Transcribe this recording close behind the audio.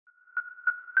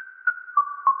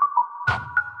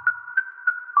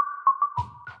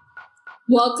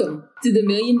Welcome to the $1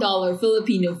 Million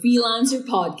Filipino Freelancer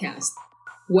Podcast,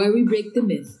 where we break the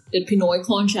myth that Pinoy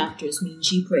contractors mean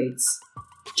cheap rates.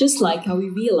 Just like how we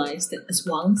realized that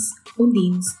aswangs,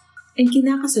 undins, and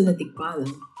kinakasal na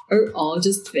tikbalang are all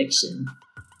just fiction.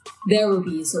 There will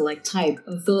be a select type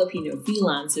of Filipino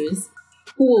freelancers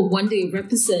who will one day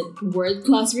represent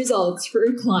world-class results for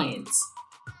our clients.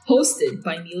 Hosted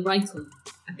by Neil Reichel,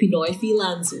 a Pinoy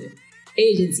freelancer,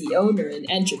 agency owner,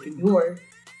 and entrepreneur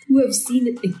who have seen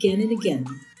it again and again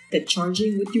that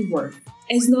charging what you're worth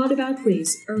is not about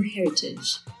race or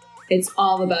heritage. It's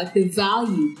all about the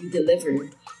value you deliver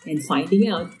and finding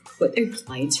out what our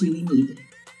clients really need.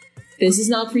 This is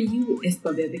not for you if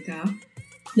pabebe ka,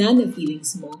 nana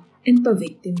feelings mo, and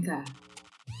pa-victim ka.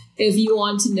 If you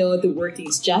want to know the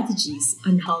working strategies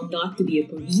on how not to be a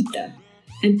purita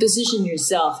and position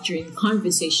yourself during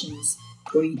conversations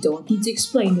where you don't need to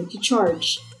explain what you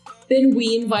charge, then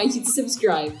we invite you to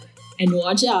subscribe and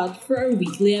watch out for our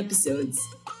weekly episodes.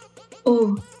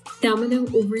 Oh, tama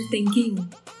ng overthinking.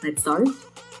 Let's start?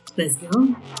 Let's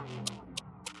go.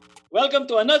 Welcome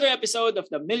to another episode of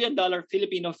the $1 Million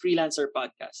Filipino Freelancer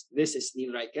Podcast. This is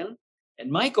Neil Reichel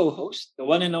and my co-host, the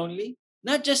one and only,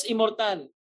 not just immortal,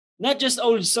 not just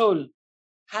old soul,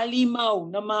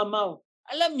 halimaw na mamaw.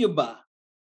 Alam nyo ba,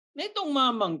 na itong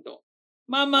mamang to,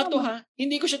 mama to ha,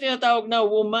 hindi ko siya tinatawag na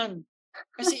woman.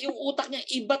 Kasi yung utak niya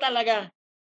iba talaga.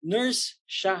 Nurse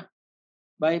siya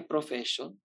by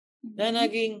profession. Na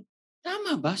naging,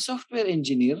 tama ba? Software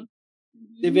engineer?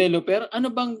 Developer? Ano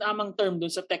bang tamang term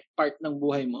doon sa tech part ng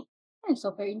buhay mo?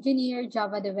 Software engineer,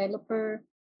 Java developer.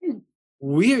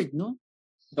 Weird, no?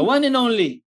 The one and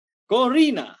only,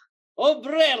 Corina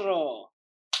Obrero.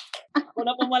 Ako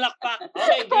na pumalakpak.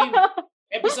 Okay, game.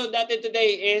 Episode natin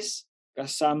today is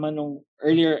kasama nung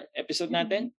earlier episode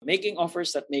natin, making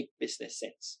offers that make business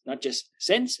sense. Not just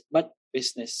sense, but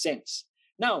business sense.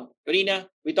 Now, Corina,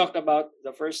 we talked about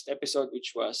the first episode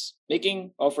which was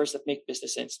making offers that make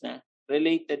business sense na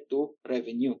related to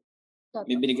revenue.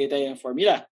 May binigay tayo ng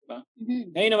formula. Diba?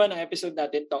 Ngayon naman, ang episode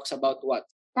natin talks about what?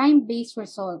 Time-based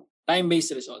result.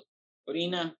 Time-based result.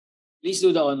 Corina, please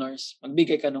do the honors.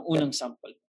 Magbigay ka ng unang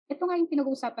sample. Ito nga yung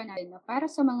pinag-uusapan natin na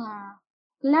para sa mga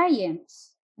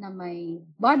clients na may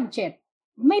budget,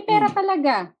 may pera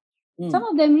talaga. Some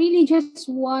of them really just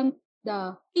want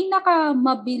the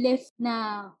pinakamabilis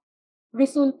na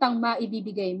resultang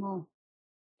maibibigay mo.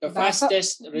 The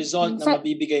fastest result na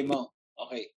mabibigay mo.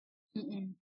 Okay.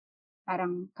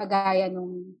 Parang kagaya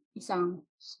nung isang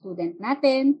student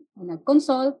natin na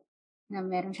nag-consult, na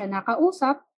meron siya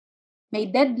nakausap, may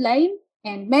deadline,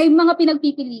 and may mga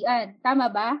pinagpipilian. Tama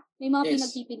ba? May mga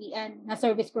pinagpipilian na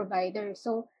service provider.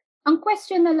 So, ang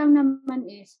question na lang naman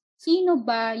is, sino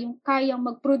ba yung kayang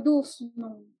mag-produce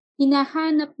ng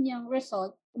hinahanap niyang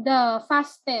result the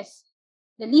fastest,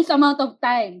 the least amount of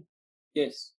time?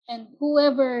 Yes. And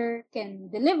whoever can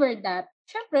deliver that,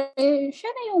 syempre, siya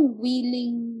na yung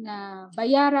willing na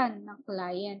bayaran ng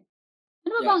client.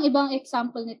 Ano ba bang ibang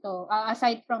example nito?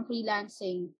 Aside from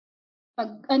freelancing,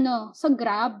 pag sa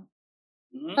Grab,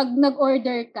 pag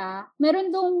nag-order ka, meron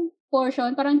dong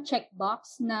portion, parang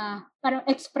checkbox na parang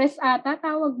express ata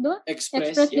tawag doon.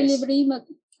 Express delivery,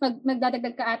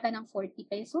 magdadagdag ka ata ng 40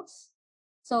 pesos.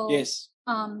 So,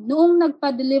 noong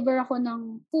nagpa-deliver ako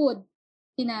ng food,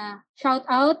 shout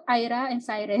out Ira and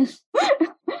Cyril.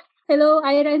 Hello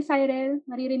Ira and Cyril,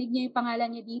 maririnig niyo yung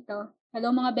pangalan niya dito.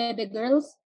 Hello mga bebe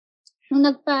girls. Nung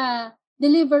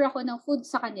nagpa-deliver ako ng food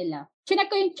sa kanila,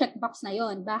 chinek ko yung checkbox na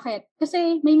yon. Bakit?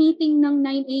 Kasi may meeting ng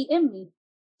 9 a.m. eh.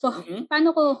 So,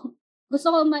 gusto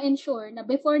ko ma-ensure na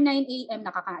before 9 a.m.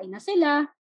 nakakain na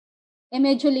sila.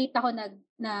 Medyo late ako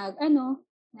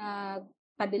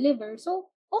nagpa-deliver. So,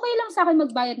 okay lang sa akin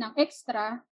magbayad ng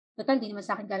extra. Total, di naman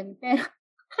sa akin galing yung pera.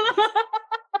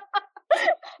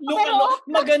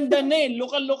 Maganda na eh.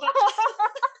 Luka-luka.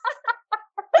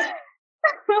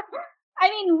 I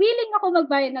mean, willing ako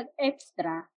magbayad ng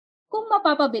extra kung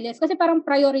mapapabilis. Kasi parang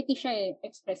priority siya eh.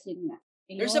 Expressing na.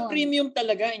 There's a premium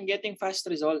talaga in getting fast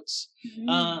results.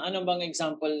 Ano bang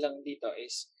example lang dito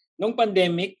is, nung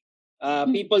pandemic,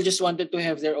 people just wanted to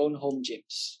have their own home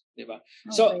gyms. Diba?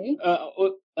 Okay. So,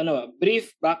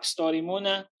 brief backstory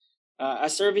muna.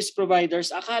 As service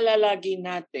providers, akala lagi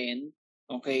natin,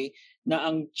 okay, na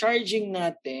ang charging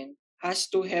natin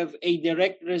has to have a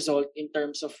direct result in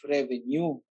terms of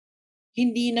revenue.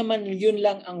 Hindi naman yun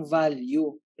lang ang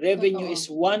value. Revenue is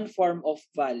one form of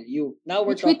value. Now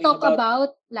we're talking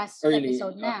about last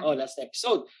episode na. Last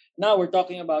episode. Now we're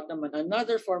talking about naman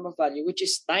another form of value which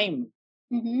is time.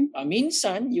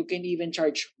 Minsan, you can even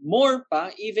charge more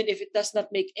pa even if it does not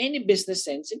make any business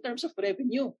sense in terms of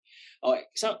revenue. Okay,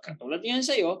 so katulad yan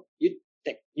sa'yo,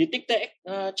 you tick the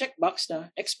checkbox na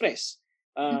express.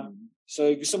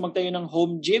 So gusto magtayo ng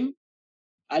home gym,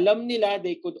 alam nila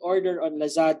they could order on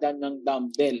Lazada ng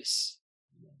dumbbells.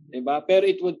 Diba? Pero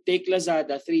it would take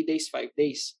Lazada 3 days, 5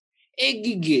 days.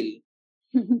 Gigil.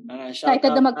 Kahit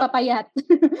na magpapayat.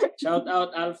 Shout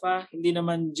out Alpha, hindi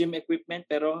naman gym equipment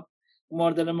pero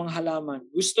umorder ng mga halaman.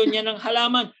 Gusto niya ng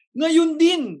halaman. Ngayon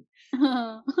din!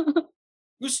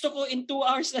 Gusto ko in 2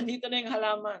 hours nandito na yung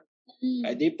halaman.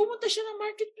 Kaya di pumunta siya ng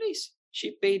marketplace.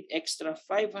 She paid extra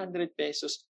 500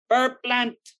 pesos per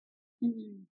plant.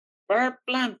 Per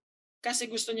plant. Kasi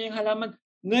gusto niya yung halaman.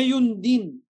 Ngayon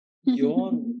din.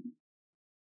 Yun.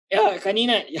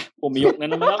 Kanina, pumiyok na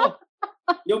naman ako.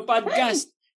 Yung podcast.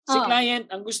 Si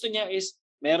client, ang gusto niya is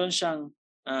meron siyang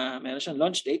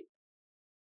launch date.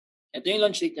 Ito yung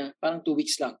launch date niya, parang 2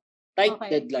 weeks lang. Tight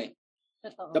deadline.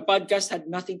 The podcast had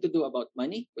nothing to do about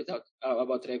money,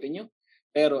 about revenue.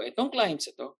 Pero itong clients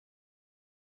ito,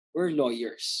 were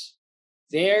lawyers.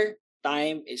 Their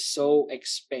time is so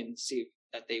expensive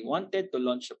that they wanted to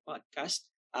launch a podcast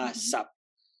ASAP.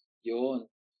 Yun.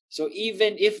 So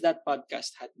even if that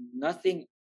podcast had nothing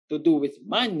to do with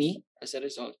money as a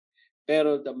result,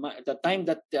 pero the time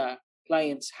that the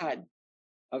clients had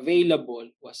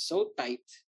available was so tight,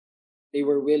 they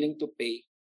were willing to pay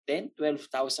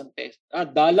 $10,000-$12,000 pesos.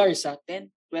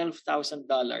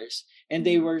 $10,000-$12,000. And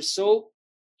they were so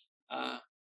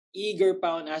eager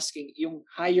pa on asking yung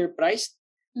higher price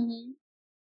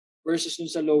versus dun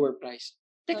sa lower price.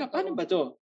 Teka, paano ba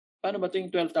to? Paano ba to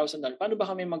yung $12,000? Paano ba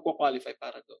kami magko-qualify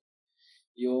para to?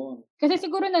 Yun. Kasi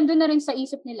siguro nandun na rin sa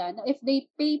isip nila na if they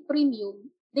pay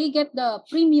premium, they get the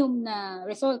premium na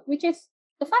result, which is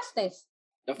the fastest.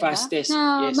 The fastest,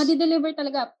 na yes. madi-deliver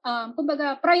talaga.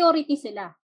 Kumbaga, priority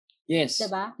sila. Yes.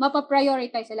 Diba?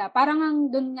 Mapa-prioritize sila. Parang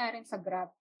ang dun nga rin sa Grab.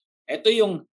 Ito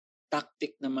yung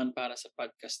tactic naman para sa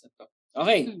podcast na to.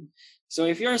 Okay. So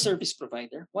if you're a service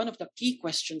provider, one of the key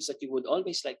questions that you would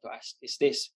always like to ask is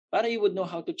this. Para you would know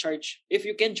how to charge, if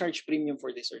you can charge premium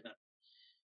for this or not.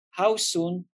 How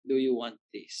soon do you want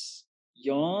this?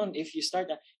 Yon, if you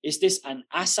start, is this an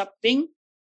ASAP thing?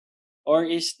 Or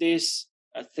is this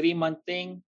a 3-month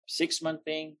thing, 6-month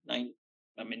thing,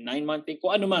 9-month thing,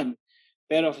 kung ano man.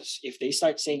 Pero if they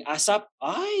start saying ASAP,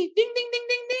 ay, ding, ding, ding,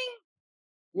 ding, ding.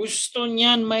 Gusto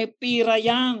niyan, may pira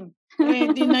yan.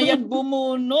 Ready na yan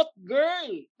bumunot,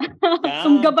 girl.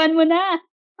 Sunggaban mo na.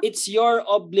 It's your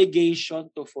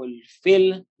obligation to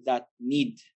fulfill that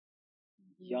need.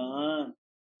 Yan.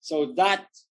 So that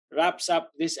wraps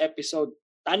up this episode.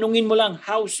 Tanungin mo lang,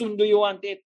 how soon do you want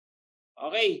it?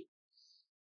 Okay.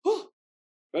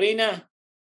 Corina,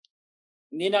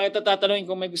 hindi na kita tatanungin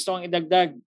kung may gusto kang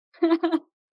idagdag.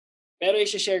 Pero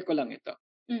i-share ko lang ito.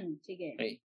 Sige.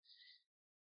 Okay.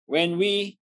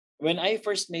 When I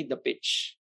first made the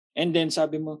pitch, and then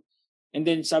sabi mo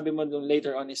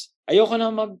later on is, ayoko na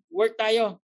mag-work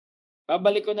tayo.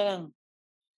 Babalik ko na lang.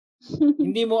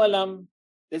 Hindi mo alam,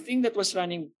 the thing that was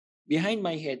running behind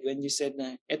my head when you said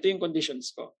na, ito yung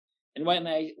conditions ko, and why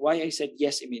I said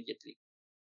yes immediately.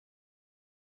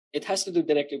 It has to do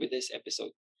directly with this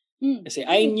episode. Kasi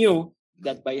I knew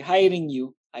that by hiring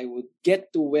you, I would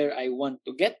get to where I want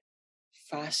to get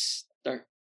faster.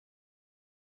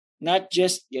 Not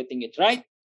just getting it right,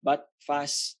 but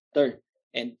faster.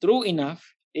 And true enough,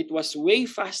 it was way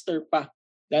faster pa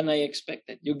than I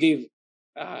expected. You gave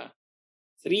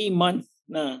 3-month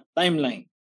na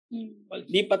timeline. Well,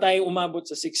 di pa tayo umabot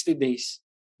sa 60 days.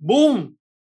 Boom!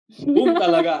 Boom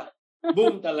talaga.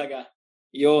 Boom talaga.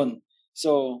 Yun.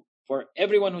 So, for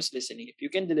everyone who's listening, if you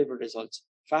can deliver results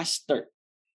faster,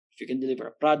 if you can deliver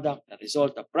a product, a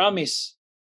result, a promise,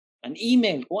 an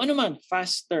email, kung ano man,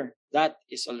 faster, that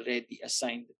is already a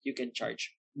sign that you can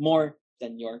charge more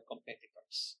than your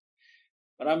competitors.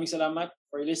 Maraming salamat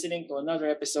for listening to another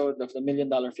episode of the $1 Million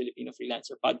Filipino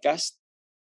Freelancer Podcast.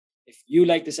 If you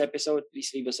like this episode,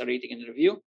 please leave us a rating and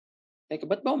review. Teka,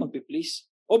 ba't ba ako magpi-please?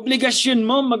 Obligasyon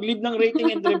mo mag-leave ng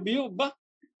rating and review. Ba?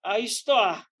 Ayos to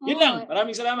ah. Yun lang.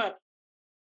 Maraming salamat.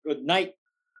 Good night.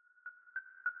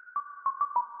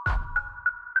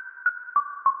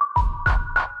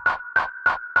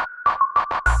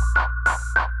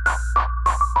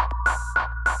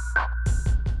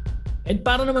 And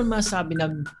para naman masabi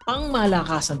na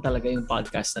pangmalakasan talaga yung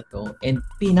podcast na to and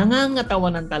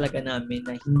pinangangatawanan talaga namin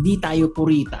na hindi tayo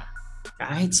purita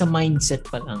kahit sa mindset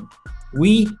pa lang,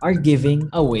 we are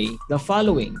giving away the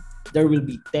following. there will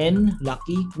be 10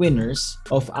 lucky winners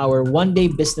of our one-day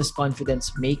business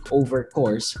confidence makeover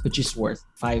course, which is worth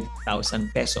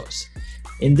 5,000 pesos.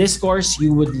 In this course,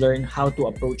 you would learn how to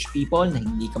approach people na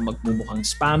hindi ka magmumukhang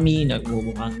spammy,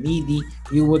 nagmumukhang needy.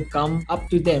 You would come up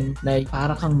to them na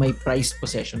para kang may prized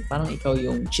possession. Parang ikaw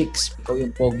yung chicks, ikaw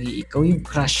yung pogi, ikaw yung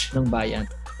crush ng bayan.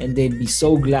 And they'd be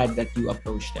so glad that you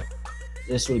approach them.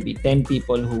 This will be 10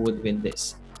 people who would win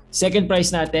this. Second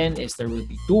prize natin is there will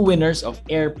be 2 winners of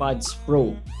AirPods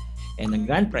Pro. And ang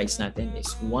grand prize natin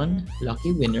is 1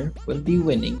 lucky winner will be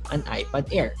winning an iPad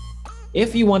Air.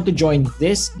 If you want to join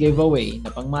this giveaway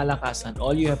na pangmalakasan,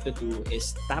 all you have to do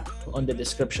is tap on the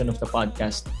description of the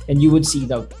podcast and you would see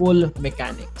the full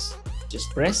mechanics.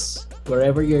 Just press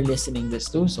wherever you're listening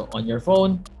this to. So on your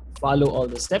phone, follow all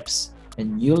the steps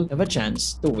and you'll have a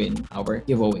chance to win our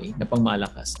giveaway na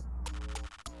pangmalakasan.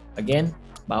 Again,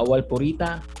 bawal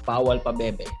purita, bawal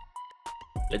pabebe.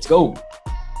 Let's go!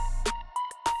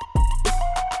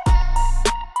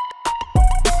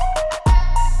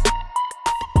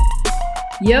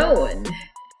 Yo!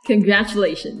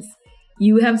 Congratulations!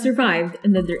 You have survived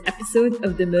another episode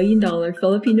of the $1 Million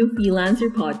Filipino Freelancer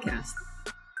Podcast.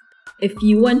 If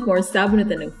you want more Sabi na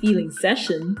Tanong feeling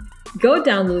session, go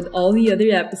download all the other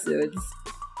episodes.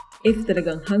 If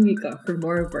talagang hungry ka for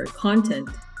more of our content,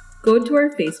 go to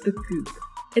our Facebook group.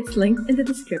 It's linked in the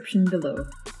description below.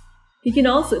 You can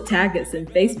also tag us on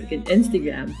Facebook and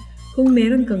Instagram kung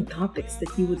meron kang topics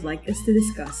that you would like us to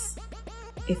discuss.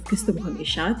 If gusto mo kami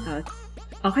i-shoutout,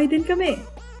 okay din kami.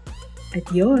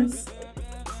 Adios!